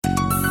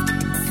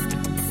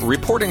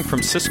Reporting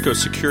from Cisco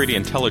Security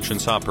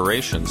Intelligence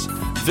Operations,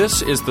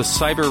 this is the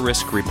Cyber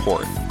Risk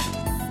Report.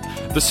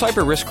 The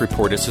Cyber Risk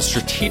Report is a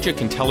strategic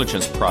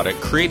intelligence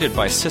product created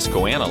by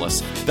Cisco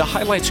analysts that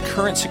highlights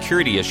current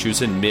security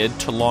issues in mid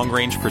to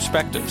long-range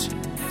perspectives.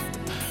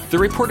 The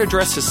report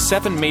addresses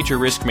 7 major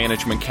risk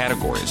management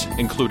categories,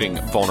 including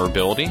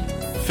vulnerability,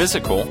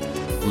 physical,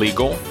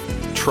 legal,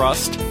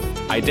 trust,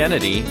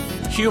 identity,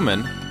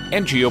 human,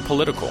 and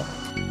geopolitical.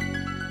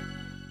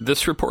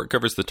 This report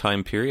covers the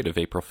time period of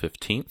April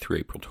 15th through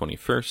April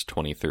 21st,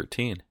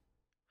 2013.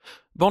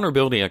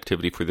 Vulnerability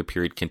activity for the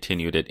period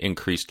continued at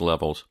increased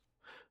levels.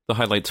 The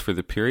highlights for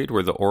the period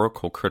were the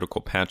Oracle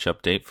Critical Patch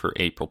Update for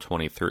April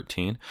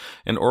 2013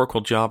 and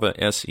Oracle Java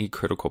SE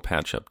Critical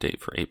Patch Update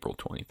for April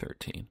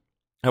 2013.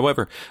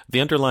 However,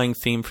 the underlying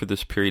theme for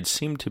this period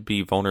seemed to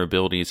be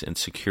vulnerabilities in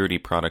security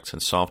products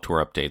and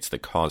software updates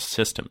that caused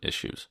system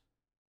issues.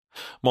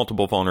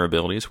 Multiple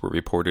vulnerabilities were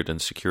reported in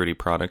security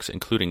products,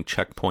 including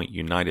Checkpoint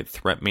United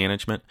Threat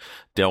Management,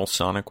 Dell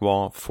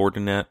SonicWall,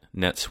 Fortinet,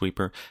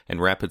 NetSweeper, and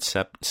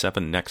Rapid7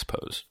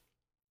 Nexpose.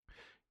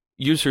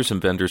 Users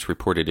and vendors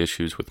reported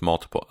issues with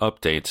multiple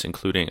updates,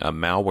 including a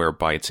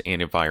Malwarebytes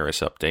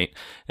antivirus update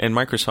and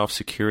Microsoft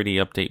Security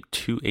Update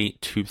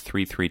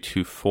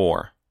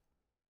 28233224.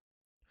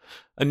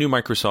 A new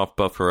Microsoft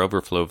buffer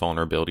overflow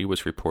vulnerability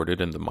was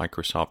reported in the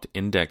Microsoft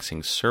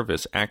Indexing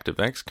Service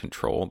ActiveX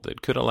control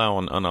that could allow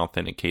an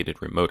unauthenticated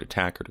remote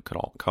attacker to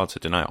cause a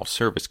denial of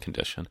service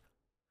condition.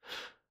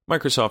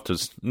 Microsoft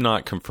has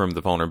not confirmed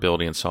the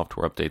vulnerability and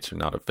software updates are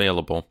not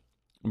available.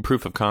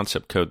 Proof of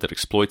concept code that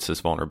exploits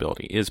this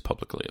vulnerability is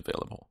publicly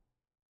available.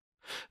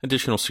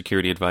 Additional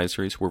security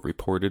advisories were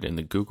reported in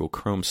the Google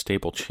Chrome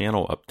Stable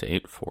Channel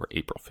Update for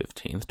April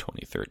 15,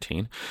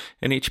 2013,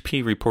 and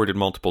HP reported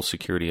multiple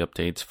security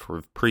updates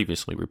for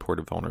previously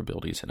reported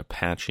vulnerabilities in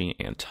Apache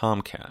and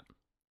Tomcat.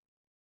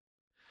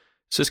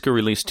 Cisco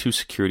released 2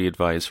 security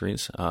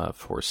advisories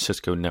for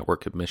Cisco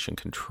Network Admission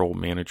Control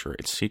Manager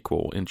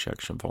SQL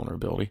injection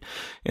vulnerability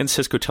and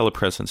Cisco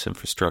Telepresence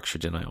Infrastructure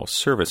Denial of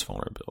Service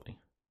vulnerability.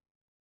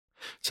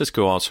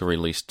 Cisco also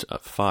released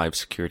 5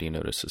 security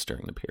notices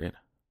during the period.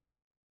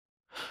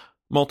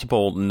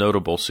 Multiple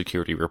notable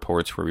security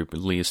reports were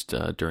released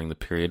during the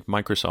period.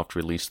 Microsoft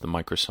released the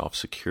Microsoft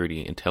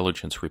Security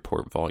Intelligence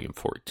Report Volume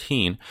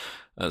 14.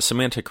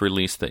 Symantec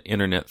released the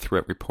Internet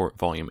Threat Report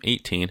Volume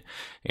 18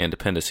 and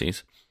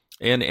appendices.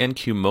 And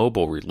NQ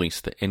Mobile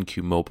released the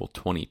NQ Mobile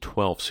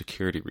 2012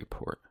 Security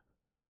Report.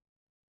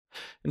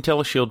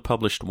 IntelliShield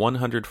published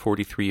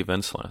 143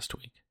 events last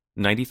week,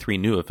 93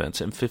 new events,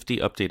 and 50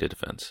 updated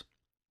events.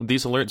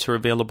 These alerts are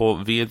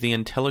available via the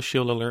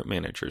IntelliShield Alert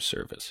Manager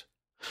service.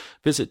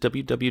 Visit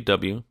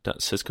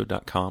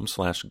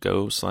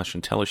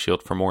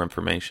www.cisco.com/go/IntelliShield for more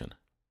information.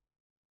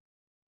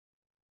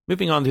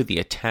 Moving on to the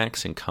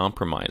attacks and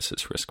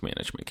compromises risk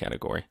management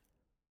category.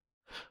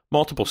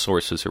 Multiple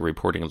sources are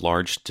reporting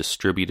large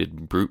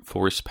distributed brute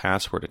force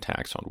password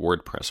attacks on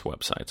WordPress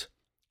websites.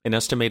 An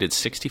estimated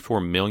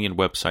 64 million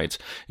websites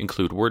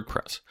include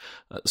WordPress.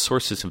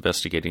 Sources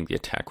investigating the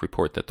attack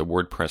report that the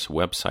WordPress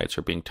websites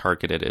are being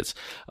targeted as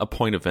a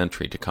point of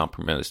entry to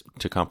compromise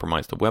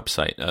the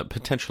website,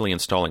 potentially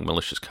installing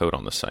malicious code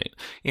on the site,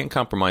 and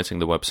compromising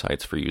the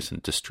websites for use in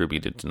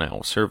distributed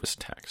denial of service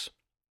attacks.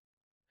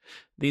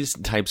 These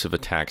types of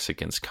attacks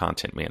against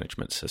content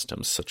management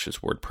systems such as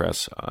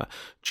WordPress,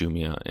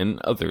 Joomla, and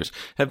others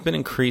have been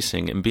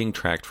increasing and being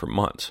tracked for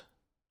months.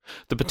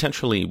 The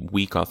potentially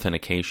weak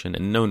authentication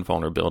and known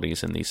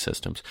vulnerabilities in these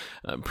systems,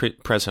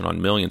 present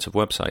on millions of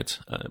websites,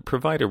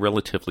 provide a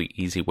relatively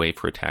easy way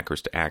for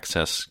attackers to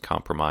access,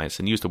 compromise,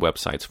 and use the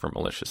websites for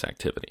malicious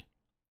activity.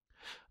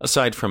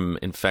 Aside from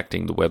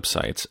infecting the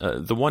websites,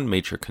 the one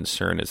major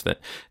concern is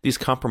that these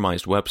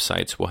compromised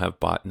websites will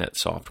have botnet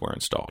software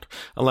installed,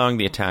 allowing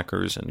the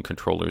attackers and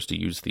controllers to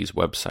use these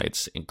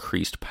websites'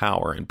 increased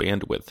power and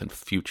bandwidth in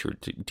future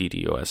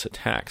DDoS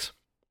attacks.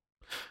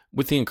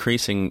 With the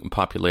increasing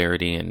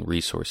popularity and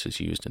resources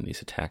used in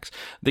these attacks,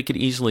 they could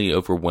easily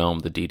overwhelm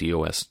the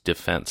DDoS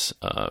defense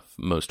of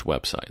most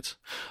websites.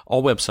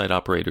 All website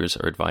operators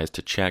are advised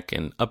to check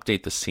and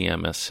update the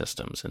CMS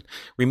systems and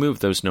remove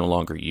those no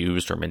longer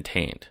used or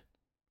maintained.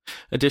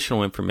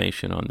 Additional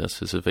information on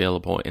this is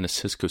available in a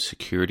Cisco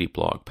security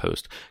blog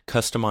post,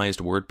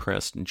 Customized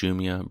WordPress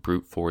Joomla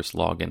Brute Force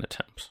Login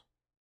Attempts.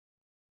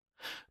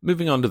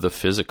 Moving on to the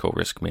physical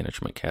risk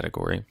management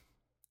category.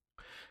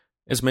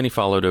 As many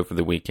followed over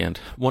the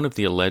weekend, one of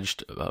the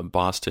alleged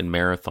Boston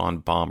Marathon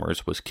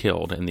bombers was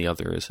killed and the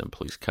other is in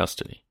police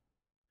custody.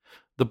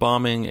 The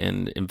bombing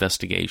and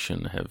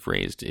investigation have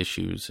raised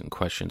issues and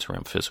questions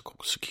around physical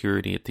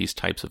security at these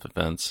types of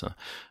events,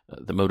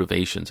 the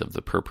motivations of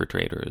the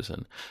perpetrators,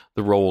 and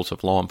the roles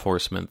of law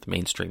enforcement, the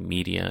mainstream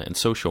media, and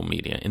social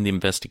media in the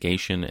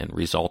investigation and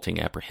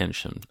resulting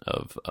apprehension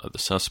of the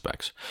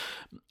suspects.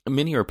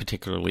 Many are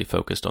particularly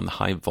focused on the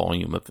high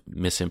volume of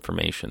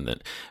misinformation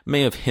that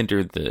may have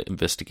hindered the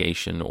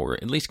investigation or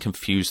at least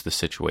confused the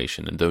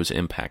situation and those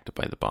impacted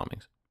by the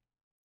bombings.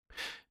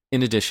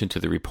 In addition to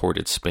the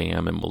reported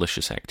spam and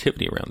malicious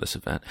activity around this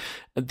event,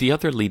 the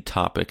other lead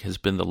topic has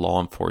been the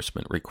law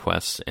enforcement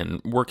requests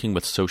and working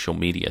with social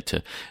media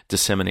to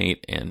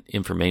disseminate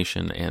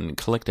information and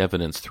collect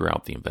evidence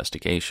throughout the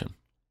investigation.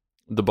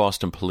 The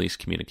Boston police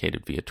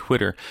communicated via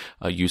Twitter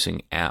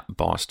using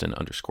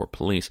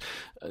 @Boston_police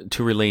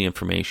to relay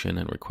information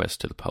and requests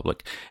to the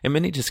public, and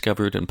many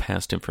discovered and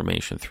passed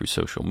information through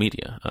social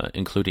media,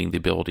 including the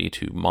ability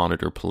to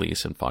monitor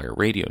police and fire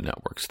radio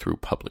networks through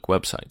public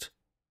websites.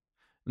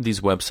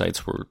 These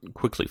websites were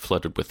quickly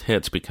flooded with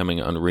hits, becoming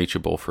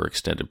unreachable for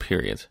extended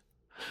periods.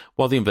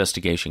 While the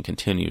investigation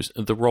continues,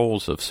 the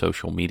roles of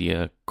social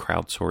media,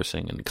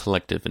 crowdsourcing, and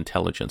collective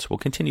intelligence will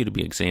continue to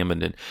be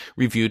examined and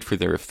reviewed for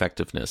their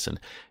effectiveness and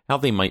how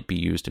they might be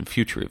used in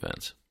future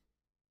events.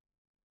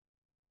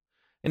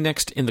 And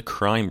next, in the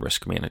crime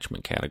risk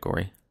management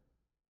category,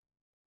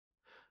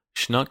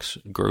 Schnucks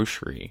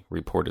Grocery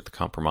reported the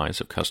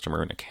compromise of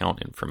customer and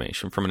account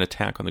information from an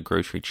attack on the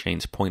grocery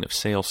chain's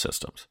point-of-sale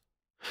systems.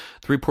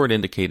 The report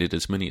indicated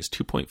as many as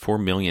 2.4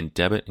 million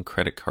debit and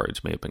credit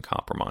cards may have been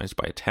compromised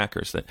by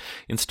attackers that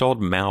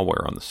installed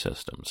malware on the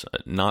systems,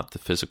 not the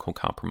physical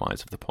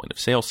compromise of the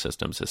point-of-sale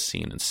systems as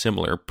seen in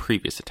similar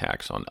previous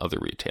attacks on other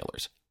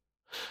retailers.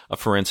 A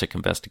forensic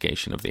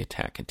investigation of the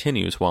attack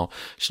continues while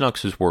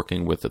Schnucks is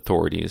working with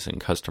authorities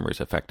and customers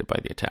affected by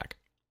the attack.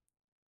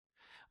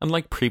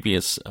 Unlike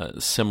previous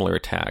similar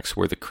attacks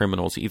where the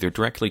criminals either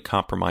directly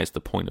compromised the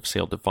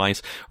point-of-sale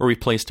device or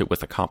replaced it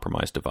with a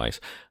compromised device,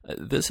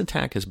 this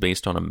attack is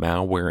based on a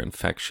malware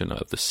infection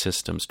of the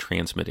systems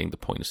transmitting the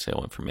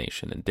point-of-sale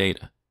information and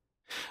data.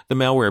 The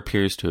malware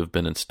appears to have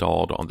been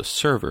installed on the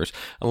servers,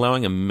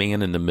 allowing a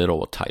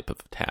man-in-the-middle type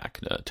of attack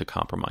to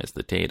compromise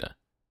the data.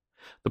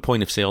 The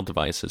point-of-sale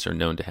devices are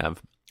known to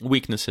have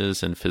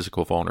weaknesses and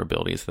physical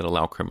vulnerabilities that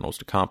allow criminals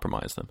to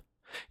compromise them.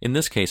 In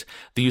this case,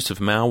 the use of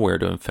malware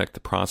to infect the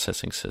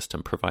processing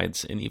system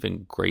provides an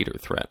even greater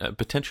threat,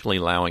 potentially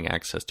allowing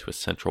access to a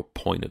central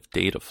point of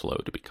data flow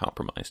to be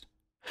compromised.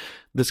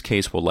 This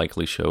case will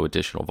likely show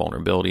additional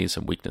vulnerabilities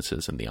and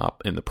weaknesses in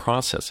the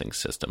processing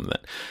system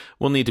that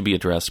will need to be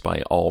addressed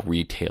by all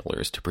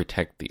retailers to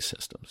protect these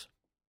systems.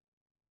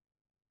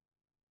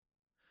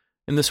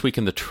 And this week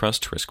in the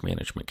trust risk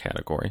management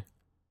category,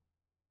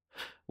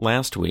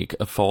 last week,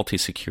 a faulty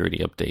security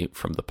update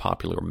from the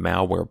popular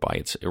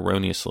Malwarebytes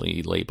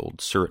erroneously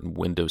labeled certain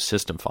Windows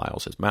system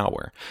files as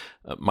malware.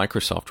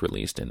 Microsoft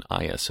released an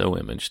ISO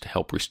image to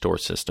help restore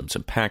systems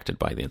impacted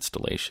by the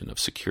installation of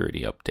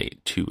security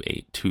update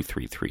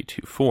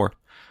 2.8.23324,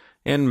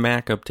 and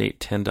Mac update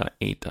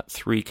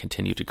 10.8.3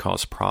 continued to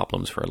cause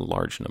problems for a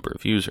large number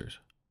of users.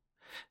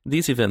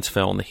 These events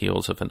fell on the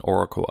heels of an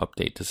Oracle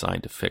update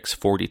designed to fix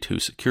 42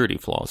 security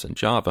flaws in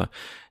Java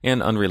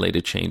and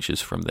unrelated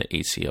changes from the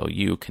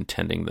ACLU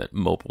contending that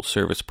mobile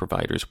service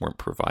providers weren't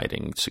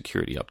providing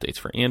security updates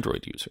for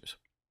Android users.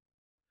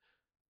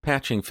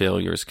 Patching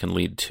failures can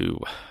lead to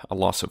a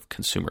loss of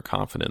consumer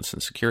confidence in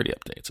security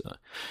updates.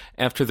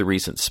 After the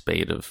recent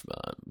spate of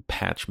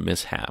patch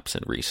mishaps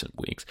in recent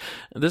weeks,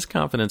 this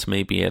confidence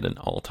may be at an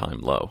all-time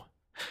low.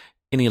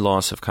 Any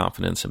loss of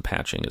confidence in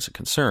patching is a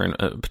concern,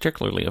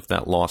 particularly if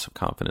that loss of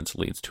confidence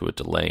leads to a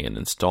delay in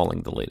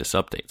installing the latest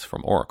updates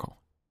from Oracle.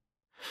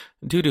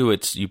 Due to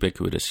its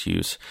ubiquitous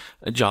use,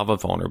 Java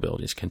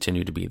vulnerabilities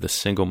continue to be the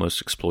single most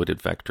exploited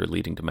vector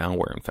leading to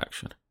malware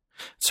infection.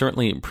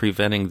 Certainly,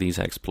 preventing these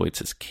exploits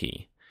is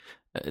key.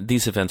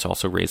 These events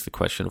also raise the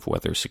question of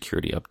whether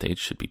security updates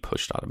should be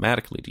pushed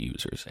automatically to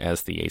users,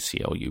 as the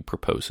ACLU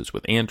proposes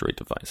with Android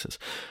devices,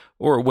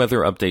 or whether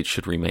updates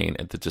should remain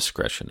at the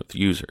discretion of the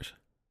users.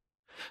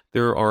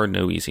 There are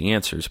no easy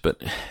answers, but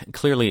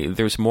clearly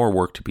there's more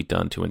work to be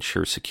done to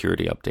ensure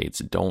security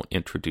updates don't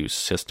introduce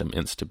system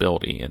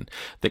instability and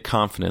that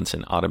confidence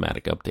in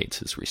automatic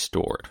updates is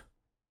restored.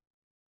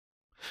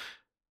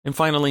 And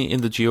finally, in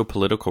the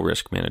geopolitical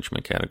risk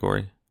management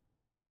category,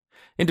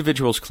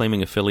 individuals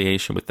claiming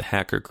affiliation with the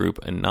hacker group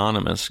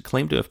Anonymous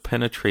claim to have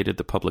penetrated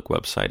the public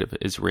website of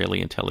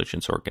Israeli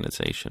intelligence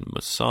organization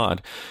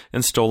Mossad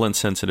and stolen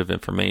sensitive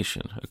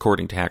information,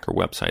 according to hacker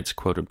websites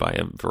quoted by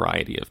a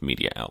variety of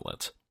media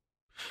outlets.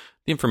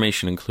 The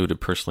information included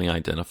personally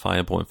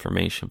identifiable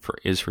information for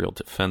Israel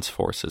Defense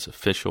Forces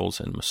officials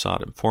and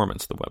Mossad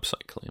informants, the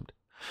website claimed.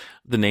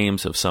 The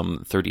names of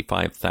some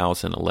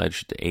 35,000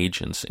 alleged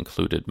agents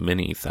included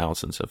many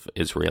thousands of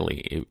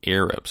Israeli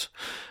Arabs.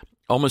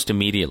 Almost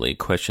immediately,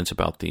 questions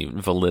about the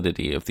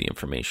validity of the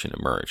information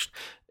emerged.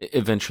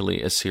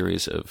 Eventually, a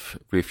series of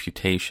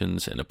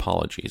refutations and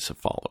apologies have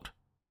followed.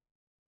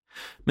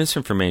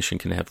 Misinformation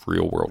can have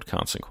real-world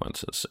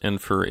consequences,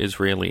 and for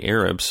Israeli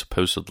Arabs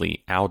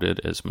supposedly outed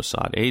as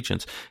Mossad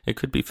agents, it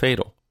could be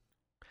fatal.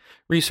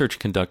 Research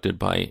conducted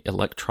by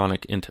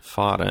Electronic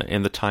Intifada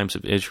and the Times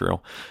of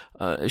Israel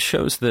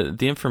shows that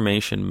the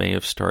information may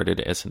have started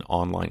as an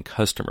online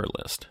customer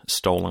list,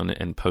 stolen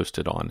and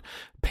posted on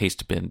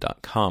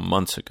pastebin.com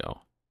months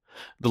ago.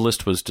 The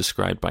list was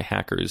described by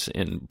hackers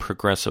in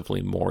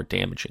progressively more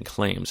damaging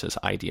claims as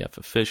IDF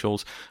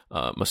officials,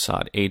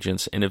 Mossad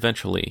agents, and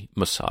eventually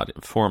Mossad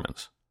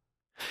informants.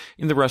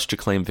 In the rush to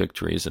claim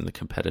victories in the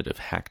competitive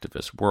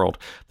hacktivist world,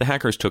 the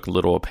hackers took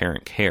little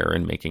apparent care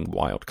in making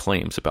wild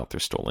claims about their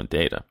stolen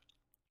data.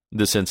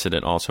 This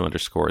incident also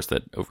underscores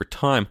that, over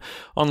time,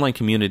 online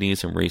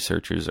communities and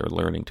researchers are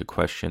learning to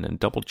question and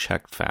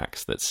double-check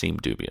facts that seem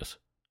dubious.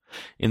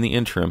 In the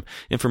interim,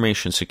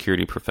 information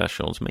security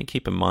professionals may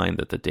keep in mind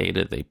that the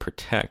data they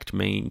protect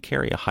may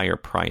carry a higher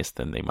price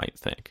than they might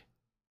think.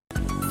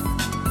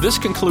 This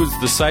concludes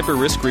the Cyber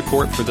Risk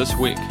Report for this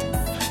week.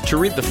 To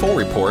read the full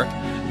report,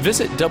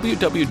 visit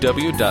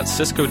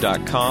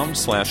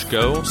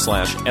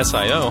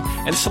www.cisco.com/go/SIO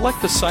and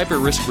select the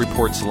Cyber Risk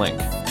Reports link.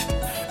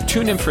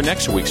 Tune in for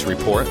next week's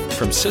report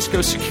from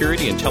Cisco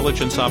Security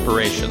Intelligence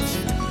Operations.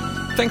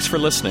 Thanks for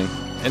listening,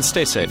 and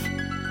stay safe.